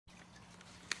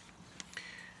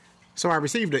So I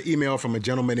received an email from a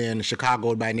gentleman in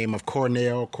Chicago by the name of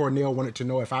Cornell. Cornell wanted to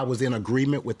know if I was in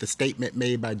agreement with the statement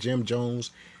made by Jim Jones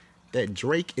that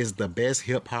Drake is the best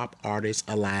hip-hop artist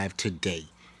alive today.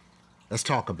 Let's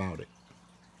talk about it.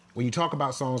 When you talk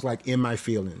about songs like In My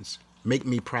Feelings, Make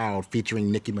Me Proud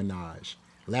featuring Nicki Minaj,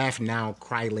 Laugh Now,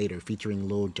 Cry Later featuring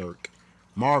Lil Durk,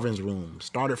 Marvin's Room,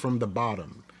 Started From the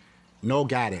Bottom, No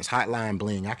Guidance, Hotline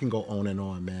Bling, I can go on and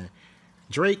on, man.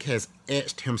 Drake has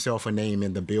etched himself a name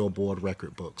in the Billboard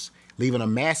record books, leaving a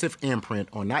massive imprint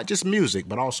on not just music,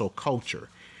 but also culture.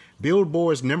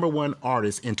 Billboard's #1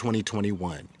 artist in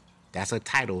 2021. That's a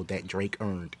title that Drake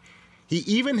earned. He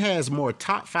even has more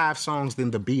top 5 songs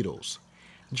than the Beatles.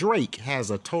 Drake has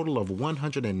a total of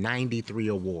 193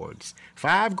 awards,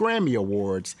 5 Grammy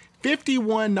Awards,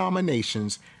 51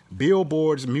 nominations,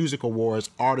 Billboard's Music Awards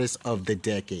Artist of the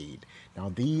Decade. Now,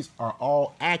 these are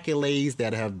all accolades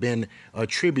that have been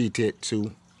attributed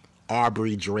to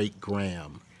Aubrey Drake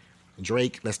Graham.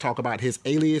 Drake, let's talk about his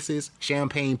aliases: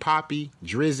 Champagne Poppy,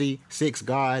 Drizzy, Six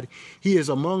God. He is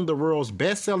among the world's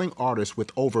best-selling artists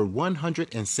with over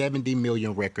 170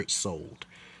 million records sold.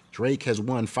 Drake has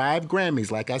won 5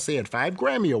 Grammys, like I said, 5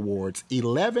 Grammy Awards,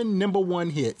 11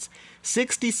 #1 hits,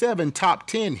 67 top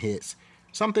 10 hits,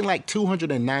 something like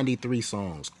 293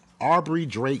 songs. Aubrey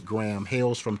Drake Graham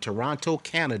hails from Toronto,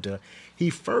 Canada.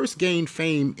 He first gained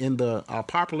fame in the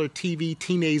popular TV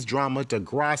teenage drama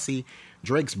Degrassi.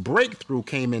 Drake's breakthrough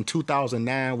came in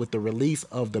 2009 with the release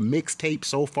of the mixtape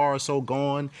So Far So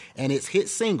Gone and its hit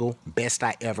single Best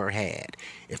I Ever Had.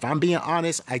 If I'm being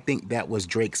honest, I think that was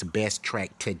Drake's best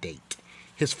track to date.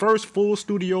 His first full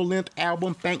studio-length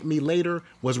album, Thank Me Later,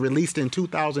 was released in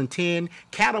 2010,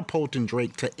 catapulting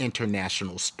Drake to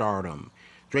international stardom.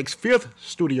 Drake's 5th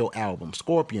studio album,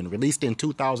 Scorpion, released in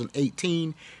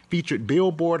 2018, featured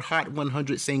Billboard Hot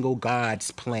 100 single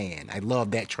God's Plan. I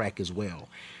love that track as well.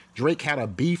 Drake had a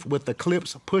beef with the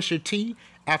Clip's Pusha T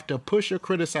after Pusha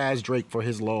criticized Drake for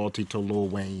his loyalty to Lil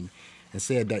Wayne and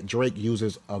said that Drake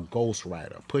uses a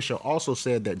ghostwriter. Pusha also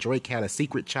said that Drake had a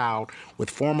secret child with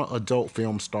former adult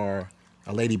film star,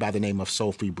 a lady by the name of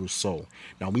Sophie Brousseau.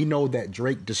 Now, we know that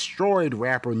Drake destroyed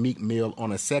rapper Meek Mill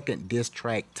on a second diss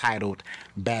track titled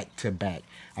Back to Back.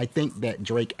 I think that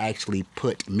Drake actually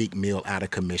put Meek Mill out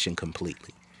of commission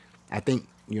completely. I think,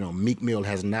 Meek Mill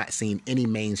has not seen any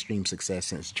mainstream success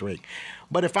since Drake.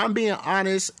 But if I'm being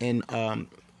honest and,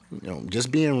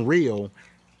 just being real,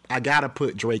 I gotta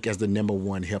put Drake as the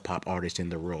 #1 hip-hop artist in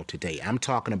the world today. I'm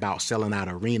talking about selling out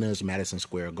arenas, Madison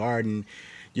Square Garden.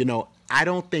 I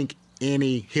don't think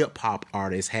any hip-hop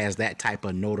artist has that type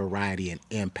of notoriety and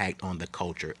impact on the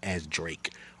culture as Drake.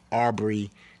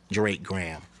 Aubrey Drake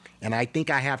Graham. And I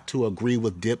think I have to agree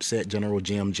with Dipset General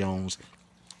Jim Jones.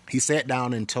 He sat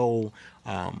down and told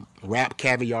Rap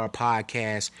Caviar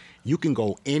podcast, you can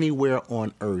go anywhere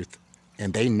on earth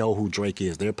and they know who Drake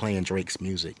is. They're playing Drake's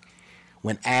music.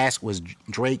 When asked, was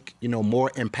Drake, more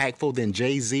impactful than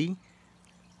Jay-Z?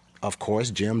 Of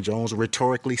course, Jim Jones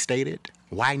rhetorically stated,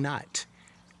 why not?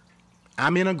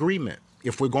 I'm in agreement.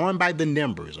 If we're going by the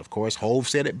numbers, of course, Hov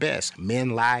said it best.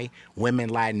 Men lie, women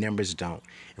lie, numbers don't.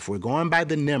 If we're going by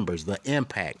the numbers, the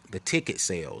impact, the ticket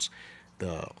sales,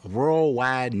 the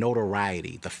worldwide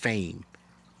notoriety, the fame,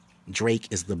 Drake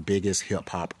is the biggest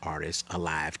hip-hop artist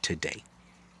alive today.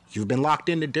 You've been locked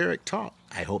into Derek Talk.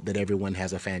 I hope that everyone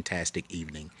has a fantastic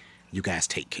evening. You guys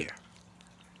take care.